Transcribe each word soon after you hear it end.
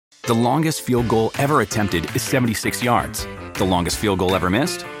The longest field goal ever attempted is 76 yards. The longest field goal ever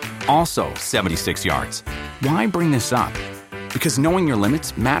missed? Also 76 yards. Why bring this up? Because knowing your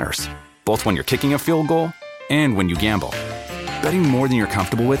limits matters, both when you're kicking a field goal and when you gamble. Betting more than you're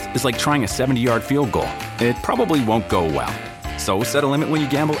comfortable with is like trying a 70-yard field goal. It probably won't go well. So set a limit when you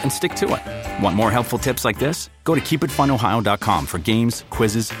gamble and stick to it. Want more helpful tips like this? Go to keepitfunohio.com for games,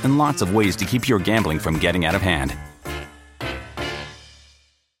 quizzes, and lots of ways to keep your gambling from getting out of hand.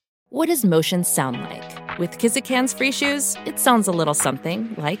 What does motion sound like? With Kizikans free shoes, it sounds a little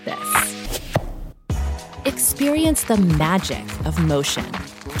something like this. Experience the magic of motion.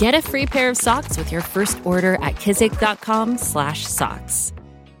 Get a free pair of socks with your first order at kizik.com/socks.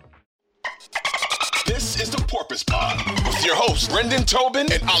 This is the Porpoise Pod with your hosts, Brendan Tobin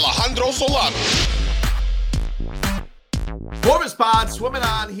and Alejandro Solano. Porpoise Pod swimming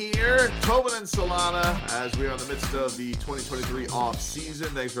on here. Tobin and Solana as we are in the midst of the 2023 off season.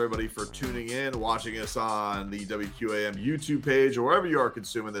 Thanks everybody for tuning in, watching us on the WQAM YouTube page or wherever you are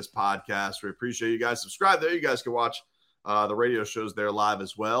consuming this podcast. We appreciate you guys. Subscribe there. You guys can watch the radio shows there live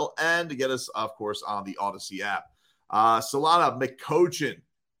as well. And to get us, of course, on the Odyssey app. Solana McCochin,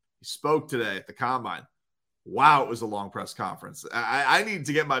 he spoke today at the Combine. Wow, it was a long press conference. I need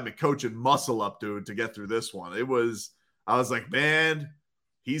to get my McCochin muscle up, dude, to get through this one. I was like, man,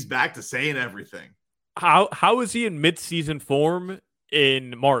 he's back to saying everything. How is he in midseason form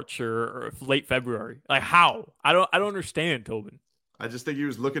in March or late February? Like how? I don't understand, Tobin. I just think he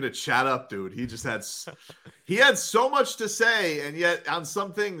was looking to chat up, dude. He just had so much to say, and yet on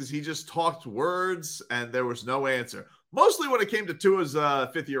some things he just talked words and there was no answer. Mostly when it came to Tua's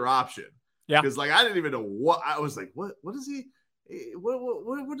fifth-year option. Yeah, because I didn't even know what I was like. What does he?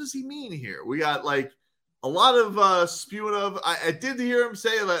 What does he mean here? We got a lot of spewing of. I did hear him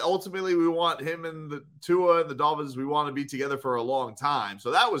say that ultimately we want him and the Tua and the Dolphins. We want to be together for a long time, so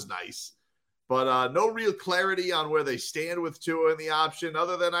that was nice. But no real clarity on where they stand with Tua in the option,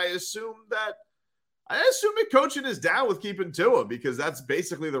 other than I assume McCochin is down with keeping Tua because that's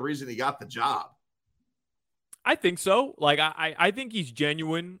basically the reason he got the job. I think so. I think he's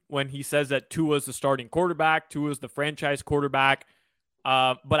genuine when he says that Tua's the starting quarterback, Tua's the franchise quarterback.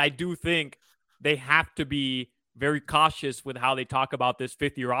 But I do think they have to be very cautious with how they talk about this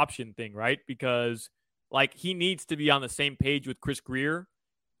fifth-year option thing, right? Because he needs to be on the same page with Chris Grier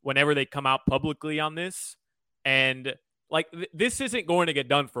whenever they come out publicly on this. And this isn't going to get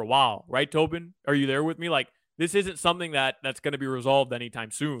done for a while, right, Tobin? Are you there with me? This isn't something that's going to be resolved anytime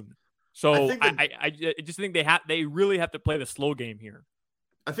soon. So I just think they really have to play the slow game here.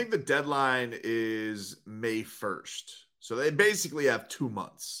 I think the deadline is May 1st. So they basically have 2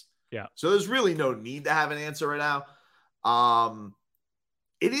 months. Yeah. So there's really no need to have an answer right now.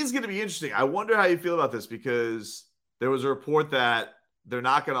 It is going to be interesting. I wonder how you feel about this because there was a report that they're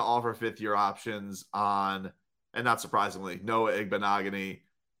not going to offer fifth-year options on, and not surprisingly, Noah Igbenogany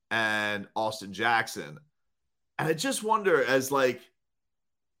and Austin Jackson. And I just wonder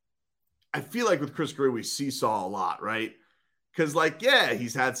I feel like with Chris Grier, we seesaw a lot, right? Because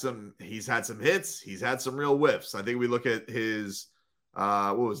he's had some hits, he's had some real whiffs. I think we look at his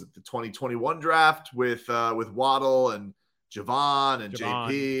the 2021 draft with Waddle and Javon and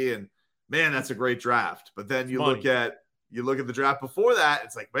JP, and man, that's a great draft. But then you look at the draft before that,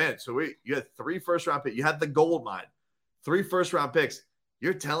 it's man, so you had 3 first-round picks, you had the gold mine, 3 first-round picks.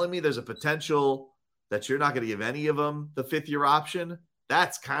 You're telling me there's a potential that you're not going to give any of them the fifth-year option?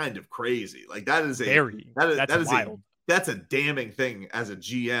 That's kind of crazy. That is wild. That's a damning thing as a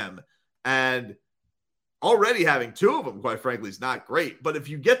GM. And already having 2 of them, quite frankly, is not great. But if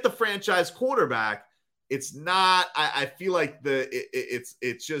you get the franchise quarterback, it's not. I feel like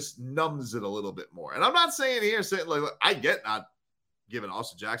it just numbs it a little bit more. And I'm not saying I get not giving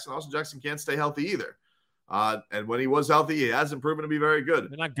Austin Jackson. Austin Jackson can't stay healthy either. And when he was healthy, he hasn't proven to be very good.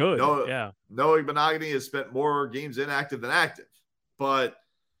 They're not good. Noah Igbenogany has spent more games inactive than active. But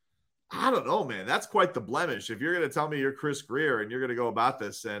I don't know, man. That's quite the blemish. If you're going to tell me you're Chris Grier and you're going to go about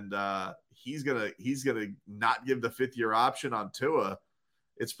this and he's gonna not give the fifth-year option on Tua,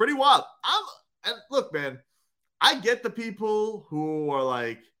 it's pretty wild. And look, man, I get the people who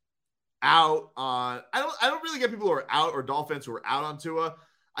are out on. I don't really get people who are out or Dolphins fans who are out on Tua.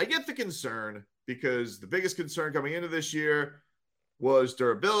 I get the concern because the biggest concern coming into this year was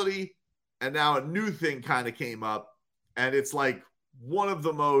durability, and now a new thing kind of came up, and it's one of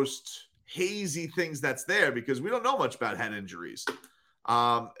the most hazy things that's there because we don't know much about head injuries.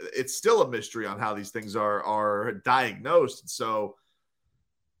 It's still a mystery on how these things are diagnosed. So,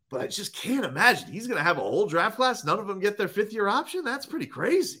 but I just can't imagine he's going to have a whole draft class. None of them get their fifth-year option. That's pretty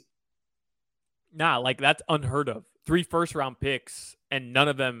crazy. Nah, that's unheard of. 3 first-round picks and none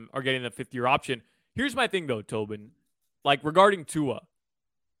of them are getting the 5th-year option. Here's my thing, though, Tobin. Like, regarding Tua,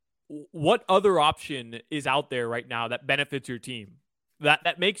 what other option is out there right now that benefits your team,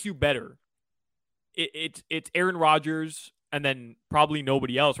 that makes you better? It's Aaron Rodgers and then probably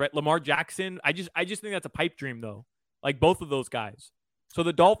nobody else, right? Lamar Jackson. I just think that's a pipe dream, though. Like, both of those guys. So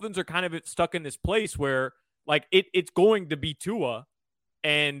the Dolphins are kind of stuck in this place where, like, it's going to be Tua,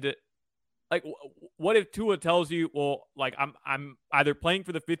 and like, what if Tua tells you, well, like, I'm either playing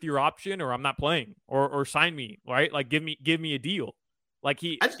for the 5th-year option or I'm not playing, or sign me, right? Like, give me a deal. Like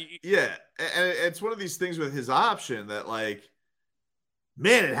yeah, and it's one of these things with his option that, like,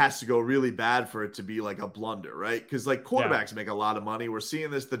 man, it has to go really bad for it to be like a blunder, right? Because, like, quarterbacks make a lot of money. We're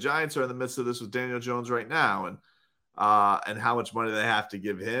seeing this. The Giants are in the midst of this with Daniel Jones right now, and how much money they have to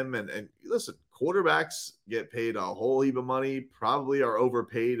give him. And listen, quarterbacks get paid a whole heap of money, probably are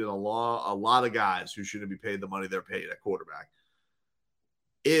overpaid in a lot of guys who shouldn't be paid the money they're paid at quarterback.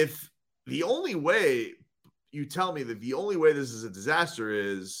 If the only way you tell me that the only way this is a disaster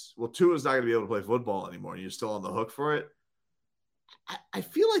is, well, Tua's not going to be able to play football anymore, and you're still on the hook for it, I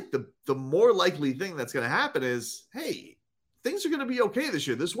feel like the more likely thing that's going to happen is, hey, things are going to be okay this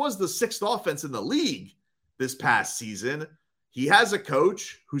year. This was the 6th offense in the league this past season. He has a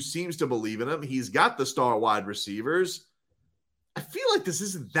coach who seems to believe in him. He's got the star wide receivers. I feel like this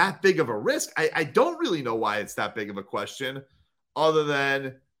isn't that big of a risk. I don't really know why it's that big of a question, other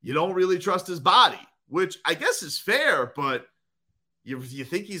than you don't really trust his body, which I guess is fair, but you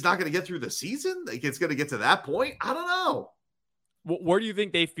think he's not going to get through the season? Like, it's going to get to that point? I don't know. Where do you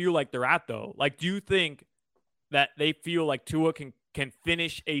think they feel like they're at, though? Like, do you think that they feel like Tua can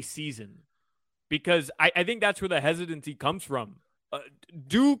finish a season? Because I think that's where the hesitancy comes from.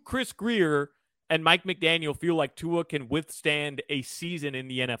 Do Chris Grier and Mike McDaniel feel like Tua can withstand a season in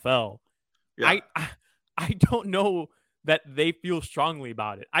the NFL? Yeah. I don't know that they feel strongly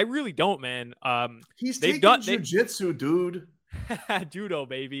about it. I really don't, man. He's taking jiu-jitsu, dude. Judo,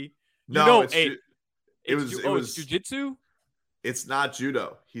 baby. No, it was jiu-jitsu? It's not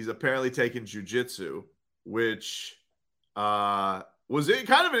judo. He's apparently taken jiu-jitsu, which was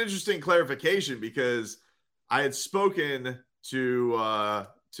kind of an interesting clarification, because I had spoken to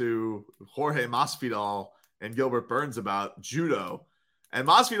Jorge Masvidal and Gilbert Burns about judo, and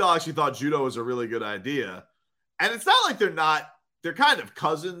Masvidal actually thought judo was a really good idea. And it's not like they're kind of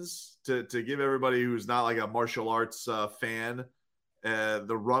cousins, to give everybody who's not like a martial arts fan the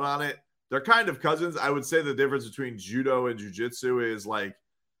run on it. They're kind of cousins. I would say the difference between judo and jiu-jitsu is, like,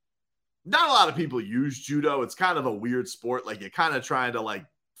 not a lot of people use judo. It's kind of a weird sport. Like, you're kind of trying to, like,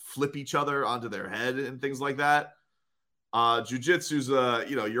 flip each other onto their head and things like that. Jiu-jitsu's,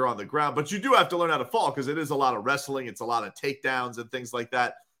 you're on the ground, but you do have to learn how to fall, because it is a lot of wrestling. It's a lot of takedowns and things like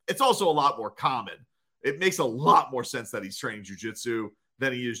that. It's also a lot more common. It makes a lot more sense that he's training jiu-jitsu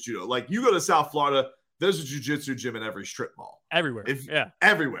than he is judo. Like, you go to South Florida, there's a jiu-jitsu gym in every strip mall. Everywhere.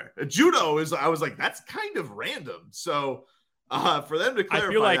 Everywhere. Judo is, I was like, that's kind of random. So for them to clarify,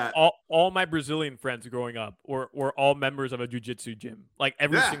 I feel like that, all my Brazilian friends growing up were all members of a jiu-jitsu gym. Like,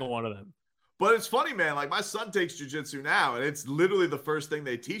 every single one of them. But it's funny, man. Like, my son takes jiu-jitsu now, and it's literally the first thing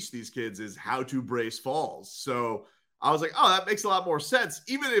they teach these kids is how to brace falls. So I was like, oh, that makes a lot more sense.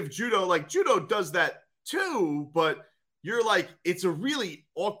 Even if judo does that too, but you're like, it's a really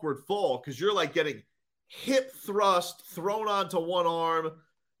awkward fall, because you're like getting hip thrust thrown onto one arm,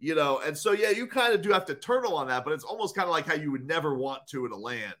 and so, yeah, you kind of do have to turtle on that, but it's almost kind of like how you would never want to in a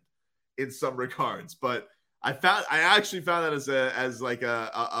land in some regards. But I actually found that as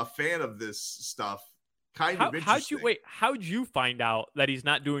a fan of this stuff kind of interesting. How'd you find out that he's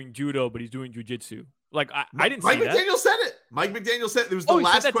not doing judo, but he's doing jiu-jitsu? Like, I didn't see that. Mike McDaniel said it. It was the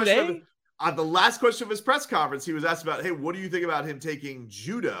last question the last question of his press conference. He was asked about, hey, what do you think about him taking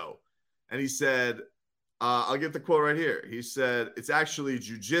judo? And he said, I'll get the quote right here. He said, it's actually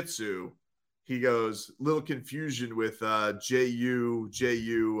jiu-jitsu. He goes, little confusion with JU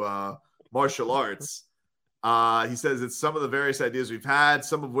martial arts. He says it's some of the various ideas we've had,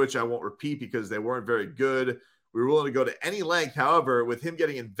 some of which I won't repeat because they weren't very good. We were willing to go to any length. However, with him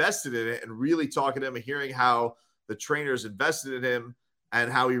getting invested in it and really talking to him and hearing how the trainers invested in him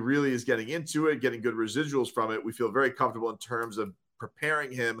and how he really is getting into it, getting good residuals from it, we feel very comfortable in terms of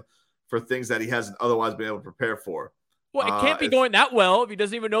preparing him for things that he hasn't otherwise been able to prepare for. Well, it can't be going that well if he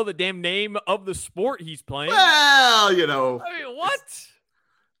doesn't even know the damn name of the sport he's playing. Well, I mean,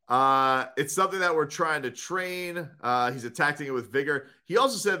 what? It's something that we're trying to train. He's attacking it with vigor. He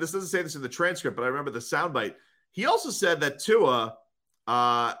also said, this doesn't say this in the transcript, but I remember the soundbite. He also said that Tua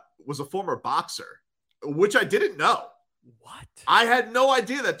was a former boxer, which I didn't know. What? I had no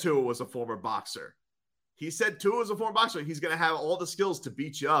idea that Tua was a former boxer. He said Tua is a former boxer. He's going to have all the skills to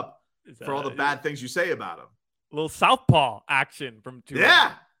beat you up for all the bad things you say about him. A little southpaw action from Tua.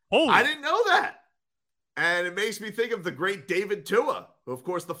 Yeah. Holy. I didn't know that. And it makes me think of the great David Tua, who, of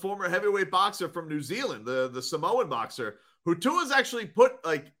course, the former heavyweight boxer from New Zealand, the Samoan boxer, who Tua's actually put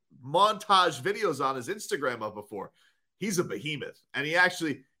like montage videos on his Instagram of before. He's a behemoth. And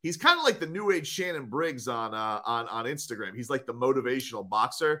he's kind of like the new age Shannon Briggs on Instagram. He's like the motivational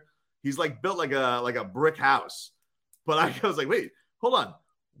boxer. He's like built like a brick house. But I was like, wait, hold on.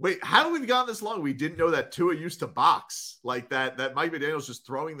 Wait, how have we gone this long? We didn't know that Tua used to box like that Mike McDaniel's just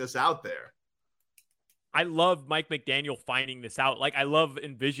throwing this out there. I love Mike McDaniel finding this out. Like, I love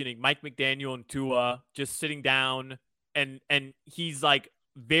envisioning Mike McDaniel and Tua just sitting down and he's like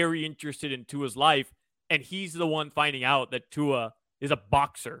very interested in Tua's life. And he's the one finding out that Tua is a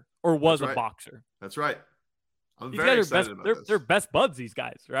boxer or was a boxer. That's right. I'm very excited about this. They're best buds, these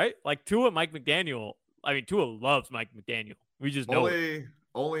guys, right? Like Tua and Mike McDaniel. I mean, Tua loves Mike McDaniel. We just know it.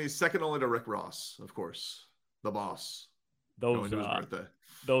 Second only to Rick Ross, of course, the boss. Those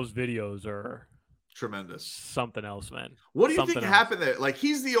videos are tremendous. Something else, man. What do you think happened there? Like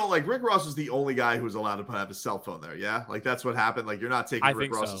Rick Ross is the only guy who's allowed to have his cell phone there. Yeah, like that's what happened. Like you're not taking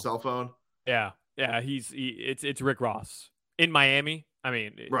Rick Ross's cell phone. Yeah. It's Rick Ross in Miami. I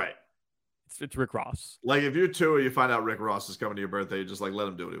mean, right. It's Rick Ross. Like if you're Tua, you find out Rick Ross is coming to your birthday, you just like let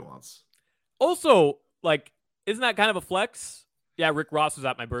him do what he wants. Also, like, isn't that kind of a flex? Yeah, Rick Ross was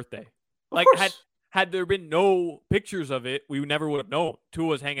at my birthday. Like, had there been no pictures of it, we never would have known Tua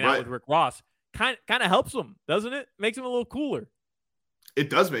was hanging out with Rick Ross. Kind of helps him, doesn't it? Makes him a little cooler. It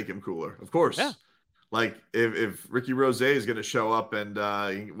does make him cooler, of course. Yeah. Like if Ricky Rose is going to show up and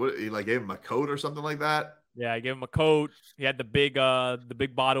he like gave him a coat or something like that. Yeah, I gave him a coat. He had the big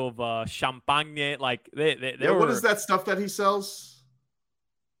bottle of champagne. Like what is that stuff that he sells?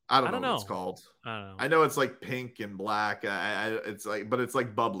 I don't know what it's called. I don't know. I know it's like pink and black. It's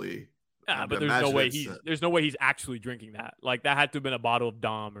like bubbly. Yeah, but there's no way he's actually drinking that. Like that had to have been a bottle of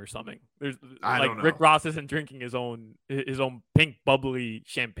Dom or something. I don't know. Rick Ross isn't drinking his own pink bubbly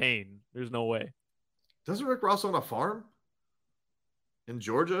champagne. There's no way. Doesn't Rick Ross own a farm in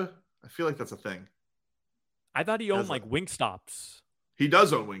Georgia? I feel like that's a thing. I thought he owned like Wingstops. He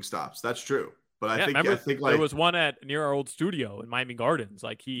does own Wingstops. That's true. But I think there was one near our old studio in Miami Gardens.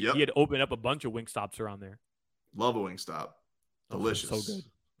 Like he had opened up a bunch of Wingstops around there. Love a Wingstop. Delicious. So good.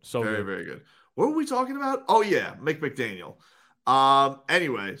 So very, good. very good. What were we talking about? Oh yeah, Mick McDaniel.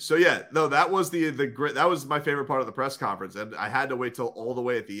 Anyway, so yeah, no, that was that was my favorite part of the press conference, and I had to wait till all the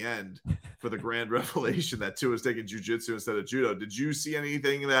way at the end for the grand revelation that Tua was taking jiu-jitsu instead of judo. Did you see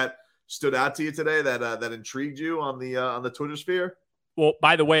anything that stood out to you today that intrigued you on the Twitter sphere? Well,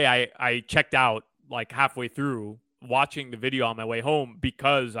 by the way, I checked out like halfway through watching the video on my way home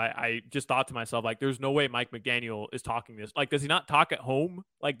because I just thought to myself, like, there's no way Mike McDaniel is talking this. Like, does he not talk at home?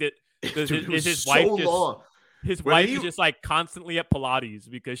 Like, is his wife just long. His wife is just like constantly at Pilates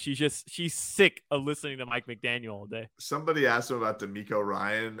because she's sick of listening to Mike McDaniel all day. Somebody asked him about D'Amico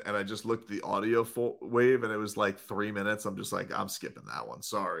Ryan, and I just looked at the audio wave, and it was like 3 minutes. I'm just like, I'm skipping that one.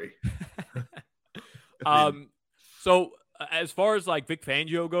 Sorry. So as far as like Vic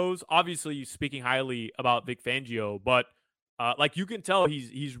Fangio goes, obviously speaking highly about Vic Fangio, but like you can tell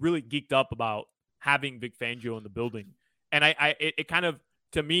he's really geeked up about having Vic Fangio in the building, and it kind of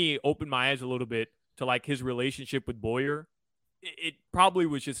to me opened my eyes a little bit to like his relationship with Boyer. It probably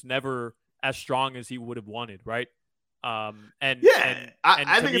was just never as strong as he would have wanted, right? I think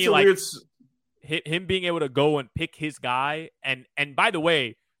it's a weird. Him being able to go and pick his guy, and by the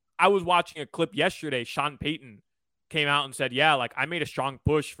way, I was watching a clip yesterday. Sean Payton came out and said, yeah, like I made a strong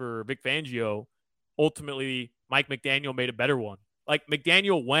push for Vic Fangio. Ultimately, Mike McDaniel made a better one. Like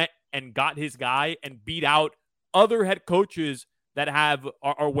McDaniel went and got his guy and beat out other head coaches that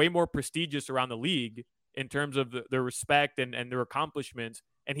are way more prestigious around the league in terms of their respect and their accomplishments.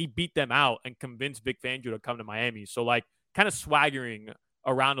 And he beat them out and convinced Vic Fangio to come to Miami. So like kind of swaggering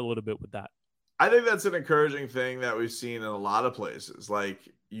around a little bit with that. I think that's an encouraging thing that we've seen in a lot of places. Like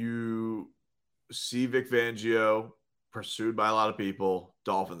you see Vic Fangio pursued by a lot of people,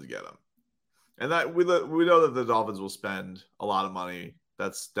 Dolphins get him. And that we know that the Dolphins will spend a lot of money.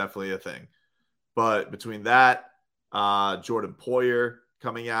 That's definitely a thing. But between that, Jordan Poyer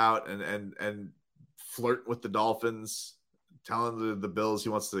coming out and flirt with the Dolphins, telling the Bills he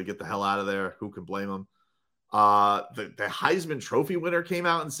wants to get the hell out of there. Who can blame him? The Heisman Trophy winner came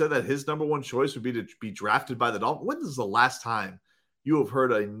out and said that his number one choice would be to be drafted by the Dolphins. When is the last time you have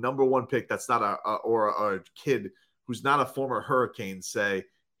heard a number one pick that's not a kid who's not a former Hurricane say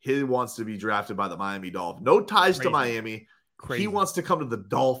he wants to be drafted by the Miami Dolphins? No ties to Miami. Crazy. He wants to come to the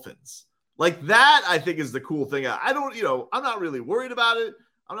Dolphins. Like that, I think is the cool thing. I don't, I'm not really worried about it.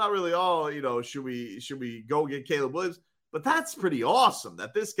 I'm not really, should we go get Caleb Williams? But that's pretty awesome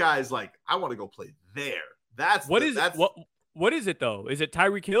that this guy's like, I want to go play there. What is it though? Is it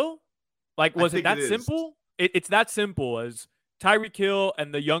Tyreek Hill? Like, was it that simple? It's that simple as Tyreek Hill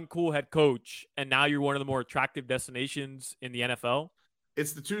and the young cool head coach, and now you're one of the more attractive destinations in the NFL.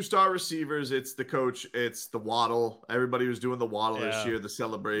 It's the 2-star receivers. It's the coach. It's the Waddle. Everybody was doing the Waddle this year, the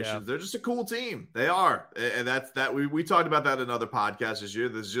celebrations. Yeah. They're just a cool team. They are. And that's that. We talked about that in another podcast this year.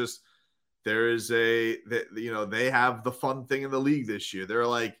 They have the fun thing in the league this year. They're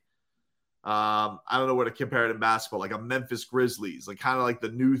like, I don't know where to compare it in basketball, like a Memphis Grizzlies, like kind of like the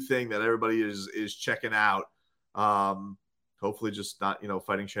new thing that everybody is checking out. Hopefully just not,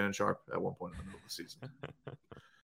 fighting Shannon Sharp at one point in the middle of the season.